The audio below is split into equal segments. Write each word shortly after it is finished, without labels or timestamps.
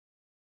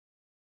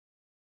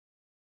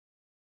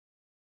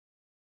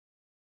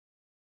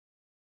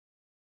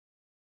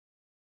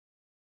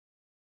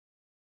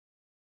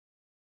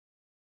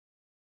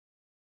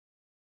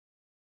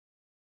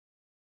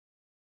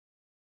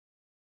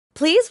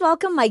Please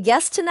welcome my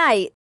guest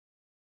tonight.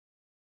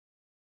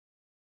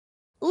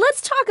 Let's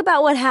talk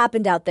about what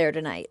happened out there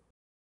tonight.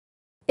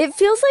 It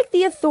feels like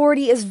the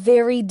authority is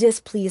very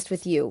displeased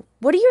with you.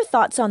 What are your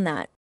thoughts on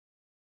that?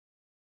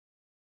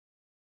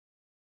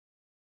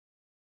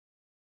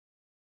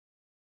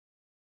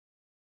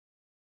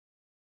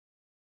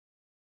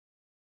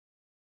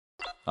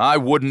 I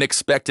wouldn't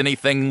expect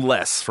anything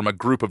less from a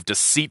group of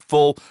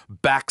deceitful,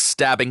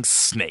 backstabbing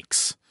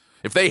snakes.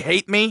 If they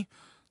hate me,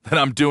 then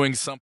I'm doing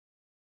something.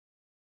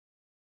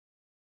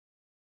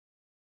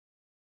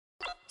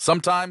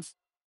 Sometimes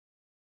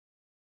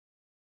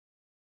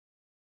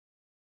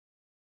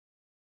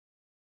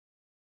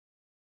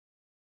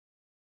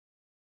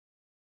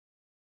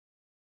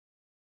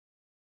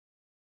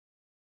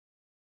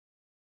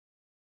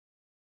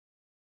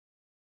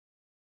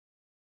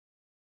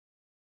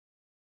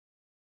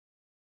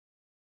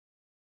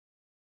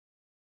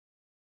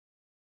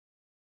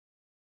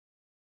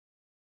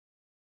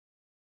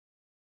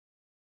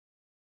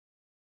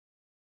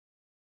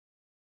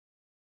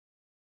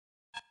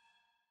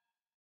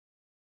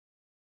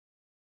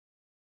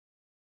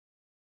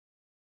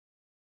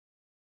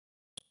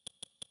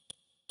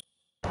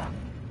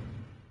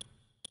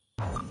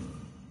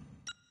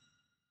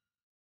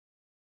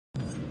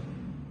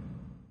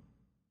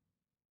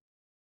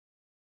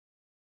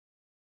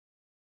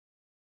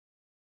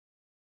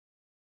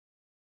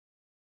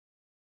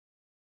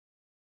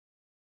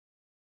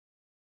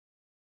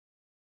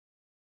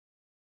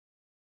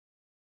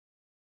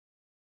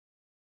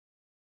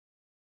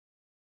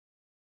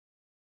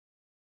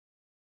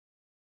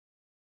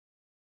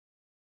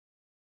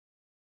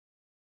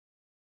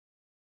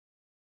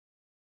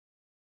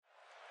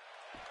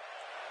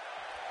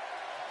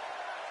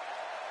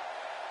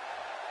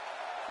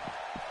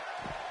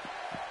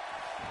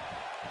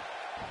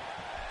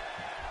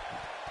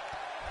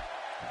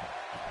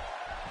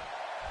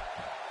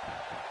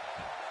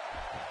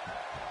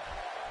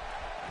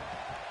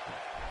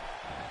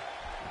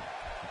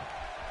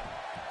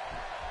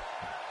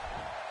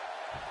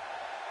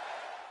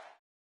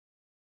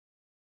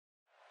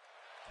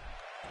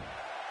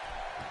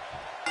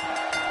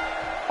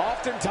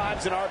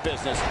oftentimes in our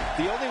business,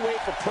 the only way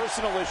for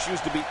personal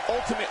issues to be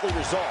ultimately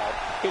resolved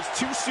is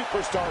two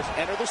superstars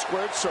enter the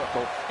squared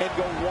circle and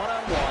go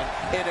one-on-one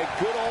in a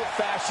good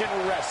old-fashioned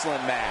wrestling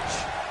match.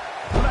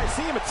 When I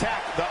see him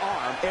attack the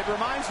arm, it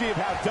reminds me of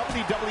how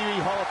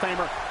WWE Hall of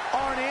Famer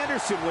Arn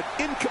Anderson would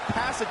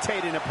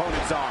incapacitate an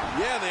opponent's arm.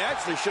 Yeah, they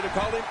actually should have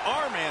called him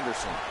Arm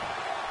Anderson.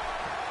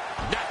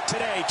 Not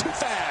today, too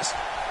fast.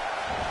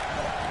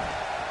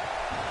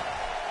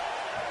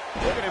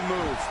 Look at him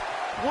move.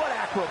 What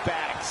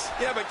acrobatics.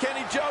 Yeah, but can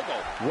he juggle?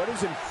 What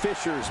is in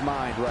Fisher's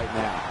mind right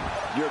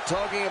now? You're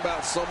talking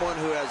about someone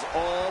who has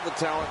all the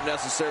talent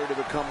necessary to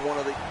become one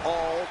of the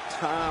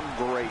all-time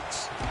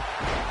greats.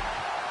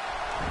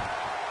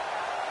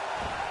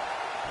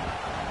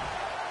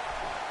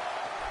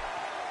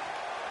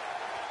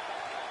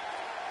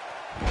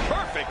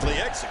 Perfectly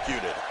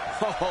executed.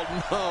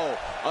 Oh,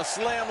 no. A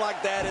slam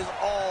like that is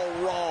all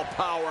raw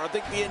power. I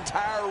think the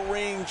entire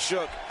ring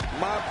shook.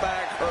 My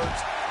back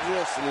hurts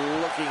just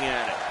looking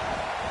at it.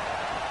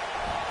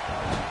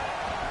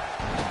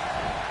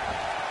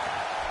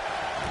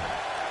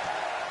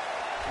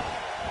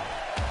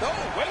 Oh,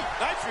 wait.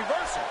 Nice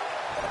reversal.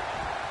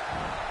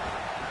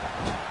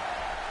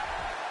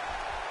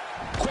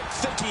 Quick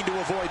thinking to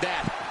avoid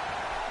that.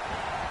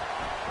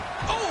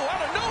 Oh,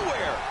 out of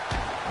nowhere.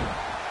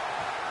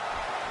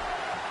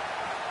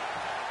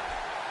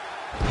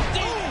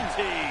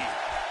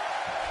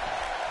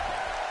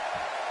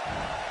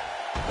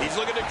 He's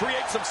looking to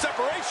create some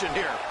separation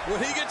here. When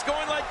he gets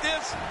going like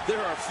this,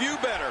 there are few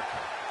better.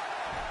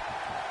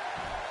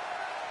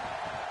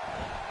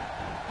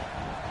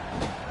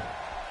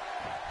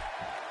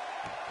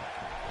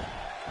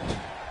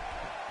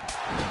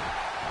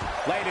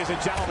 Ladies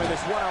and gentlemen,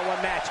 this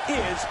one-on-one match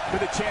is for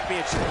the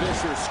championship.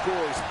 Fisher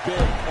scores big.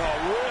 Oh,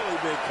 really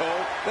big,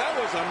 Cole. That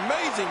was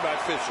amazing by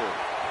Fisher.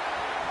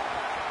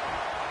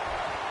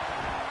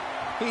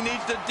 He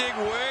needs to dig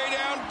way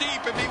down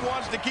deep if he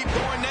wants to keep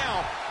going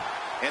now.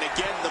 And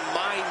again, the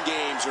mind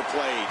games are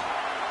played.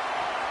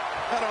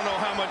 I don't know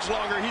how much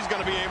longer he's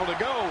going to be able to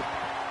go.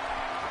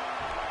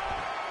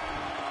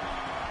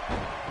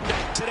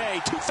 Not today,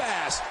 too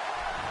fast.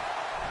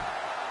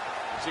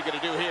 What's he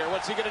going to do here?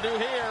 What's he going to do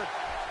here?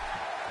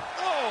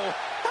 Oh,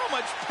 how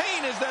much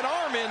pain is that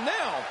arm in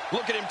now?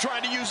 Look at him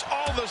trying to use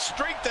all the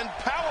strength and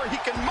power he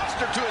can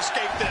muster to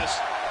escape this.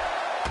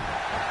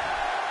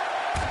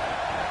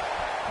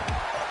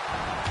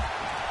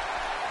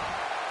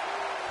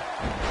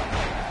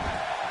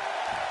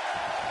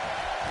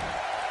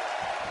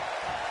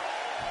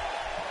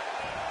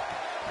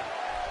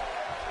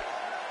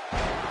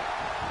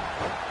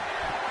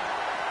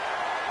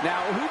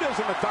 Now, who does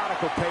a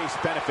methodical pace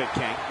benefit,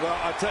 King? Well,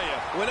 I'll tell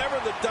you, whenever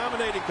the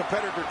dominating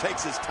competitor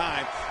takes his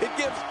time, it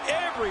gives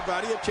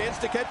everybody a chance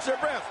to catch their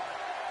breath.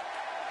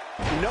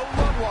 No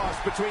love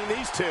lost between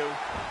these two.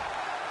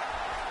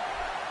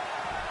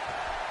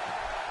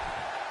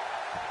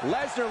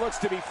 Lesnar looks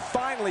to be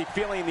finally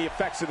feeling the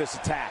effects of this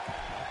attack.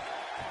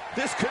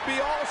 This could be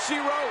all she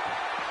wrote.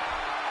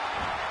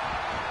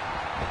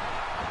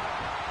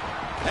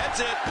 That's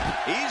it.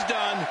 He's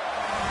done.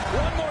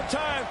 One more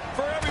time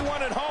for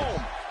everyone at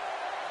home.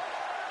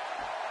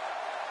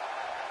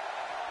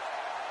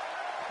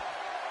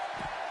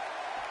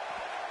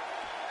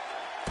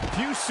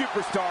 Few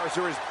superstars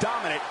are as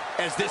dominant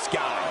as this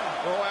guy.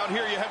 Oh, out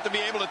here you have to be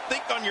able to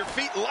think on your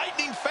feet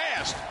lightning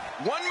fast.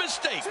 One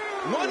mistake,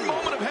 one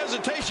moment of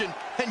hesitation,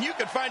 and you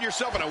could find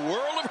yourself in a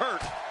world of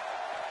hurt.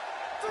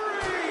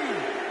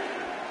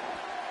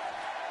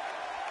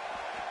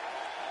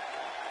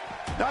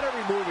 Not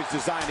every move is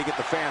designed to get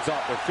the fans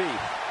off their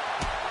feet.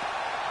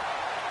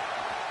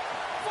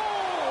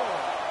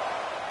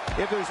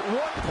 If there's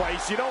one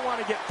place you don't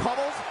want to get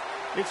pummeled,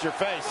 it's your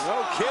face.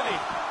 No kidding.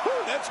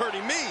 Whew, that's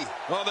hurting me.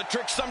 Well, the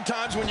trick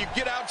sometimes when you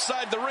get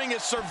outside the ring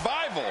is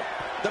survival.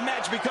 The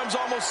match becomes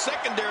almost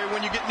secondary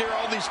when you get near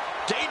all these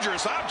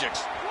dangerous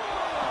objects.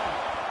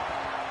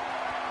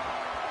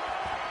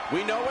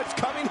 We know what's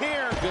coming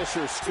here.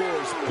 Fisher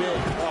scores big.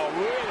 Oh,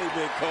 really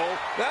big, Cole.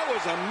 That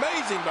was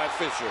amazing by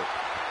Fisher.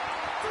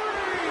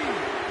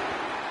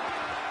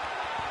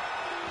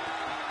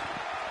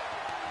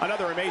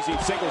 Another amazing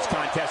singles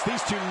contest.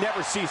 These two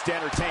never cease to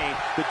entertain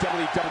the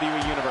WWE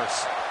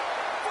Universe.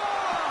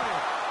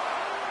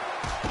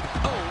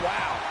 Oh,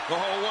 wow.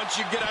 Oh, once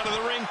you get out of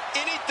the ring,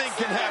 anything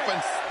can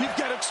happen. You've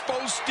got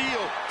exposed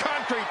steel,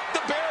 concrete, the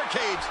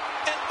barricades,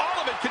 and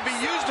all of it can be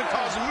used to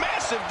cause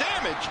massive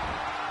damage.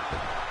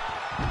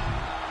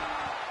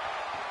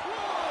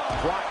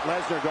 Brock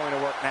Lesnar going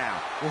to work now.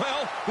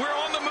 Well, we're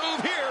on the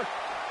move here.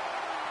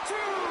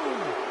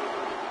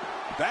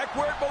 Back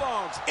where it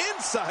belongs,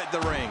 inside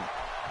the ring.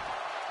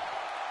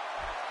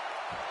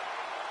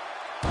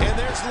 And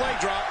there's the leg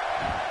drop.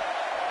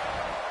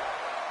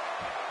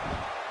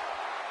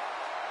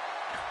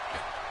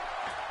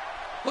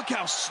 Look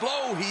how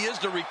slow he is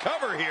to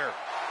recover here.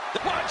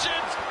 Watch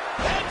it.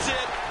 That's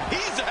it.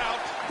 He's out.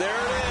 There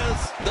it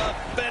is. The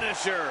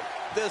finisher.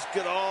 This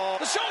could all...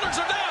 The shoulders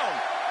are down.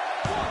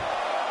 1,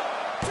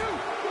 2.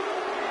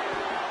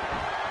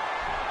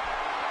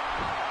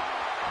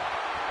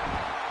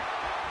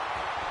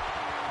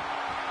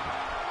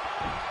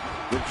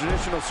 The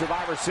traditional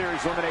Survivor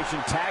Series Elimination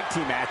Tag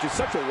Team match is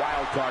such a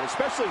wild card,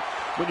 especially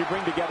when you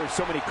bring together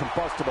so many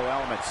combustible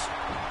elements.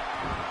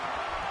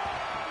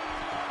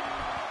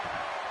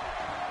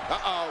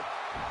 Uh-oh.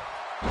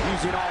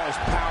 Using all his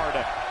power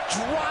to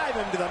drive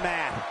him to the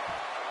mat.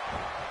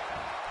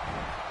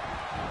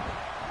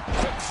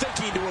 Quick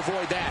thinking to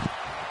avoid that.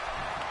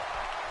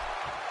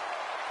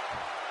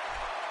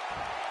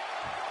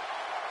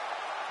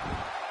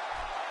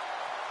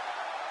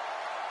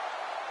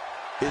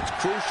 It's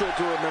crucial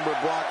to remember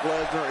Brock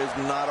Lesnar is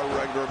not a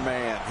regular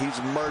man. He's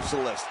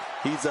merciless.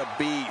 He's a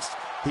beast.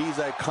 He's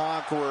a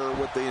conqueror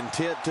with the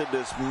intent to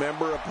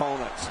dismember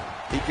opponents.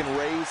 He can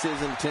raise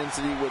his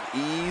intensity with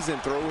ease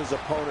and throw his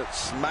opponent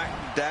smack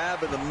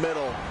dab in the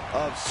middle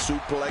of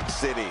Suplex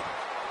City.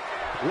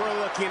 We're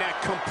looking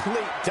at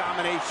complete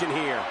domination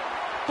here.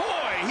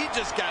 Boy, he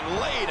just got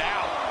laid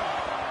out.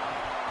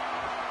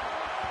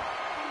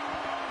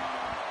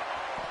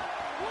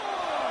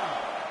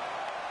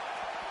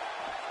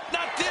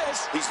 Not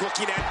this. He's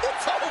looking at...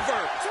 It's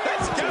over.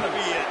 That's gotta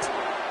be it.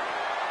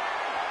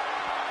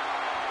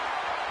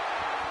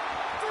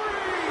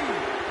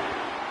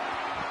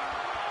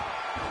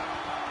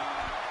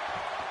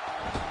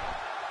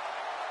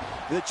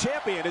 The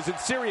champion is in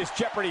serious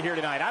jeopardy here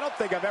tonight. I don't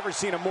think I've ever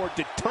seen a more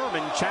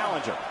determined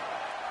challenger.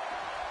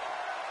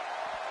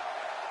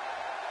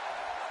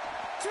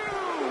 2.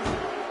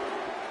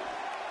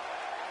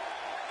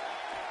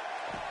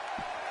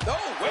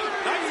 Oh, wait,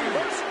 nice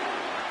reversal.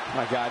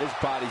 My God, his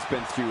body's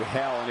been through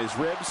hell, and his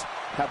ribs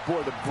have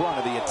bore the brunt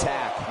of the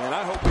attack. And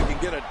I hope we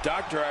can get a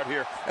doctor out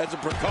here as a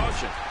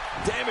precaution.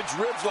 Damaged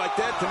ribs like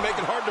that can make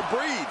it hard to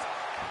breathe.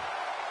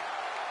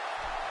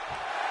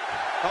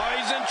 Oh,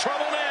 he's in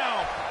trouble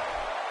now.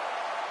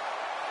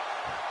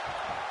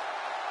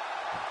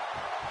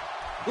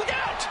 Look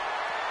out!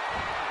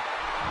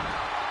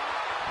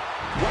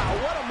 Wow,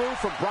 what a move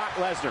from Brock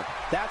Lesnar.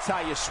 That's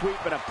how you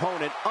sweep an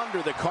opponent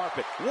under the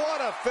carpet.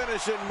 What a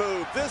finishing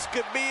move. This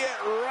could be it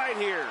right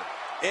here.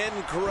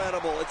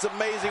 Incredible. It's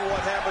amazing what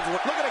happens when...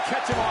 Look at it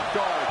catch him off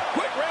guard.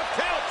 Quick ref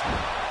count.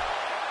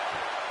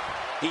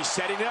 He's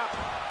setting it up.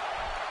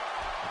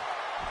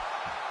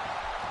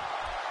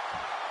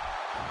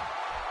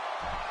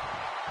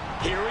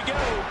 Here we go.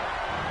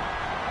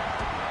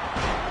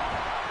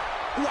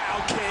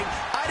 Wow, King.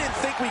 I didn't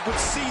think we would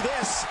see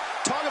this.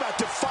 Talk about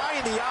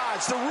defying the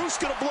odds. The roof's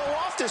going to blow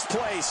off this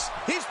place.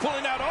 He's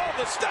pulling out all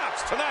the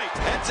stops tonight.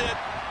 That's it.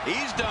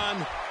 He's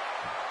done.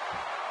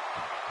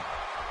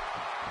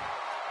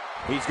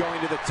 He's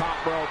going to the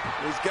top rope.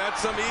 He's got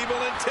some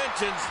evil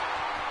intentions.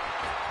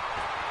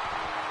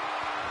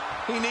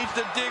 He needs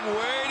to dig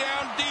way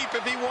down deep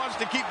if he wants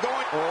to keep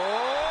going.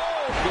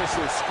 Oh!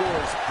 Fisher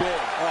scores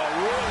big. Oh,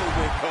 really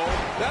big, Cole.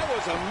 That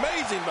was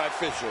amazing by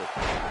Fisher.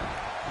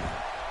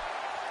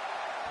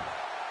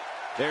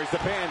 There's the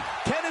pin.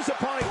 Can his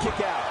opponent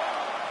kick out.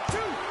 2,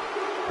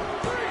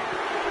 3.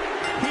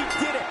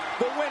 He did it.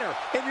 The winner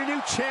and your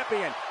new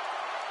champion.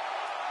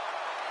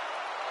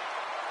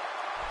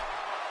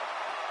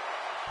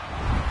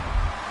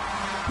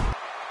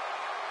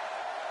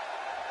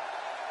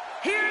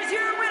 Here's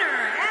your winner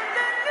and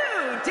the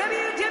new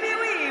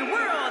WWE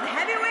World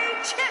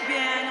Heavyweight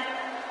Champion,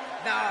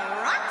 the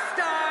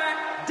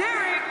Rockstar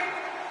Derek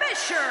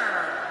Fisher.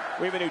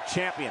 We have a new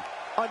champion.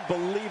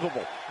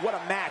 Unbelievable. What a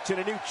match and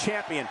a new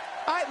champion.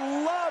 I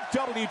love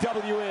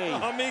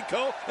WWE.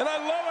 Amico, and I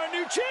love our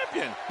new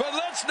champion. But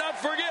let's not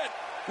forget,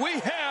 we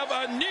have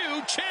a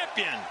new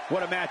champion.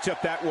 What a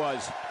matchup that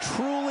was.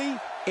 Truly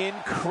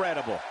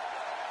incredible.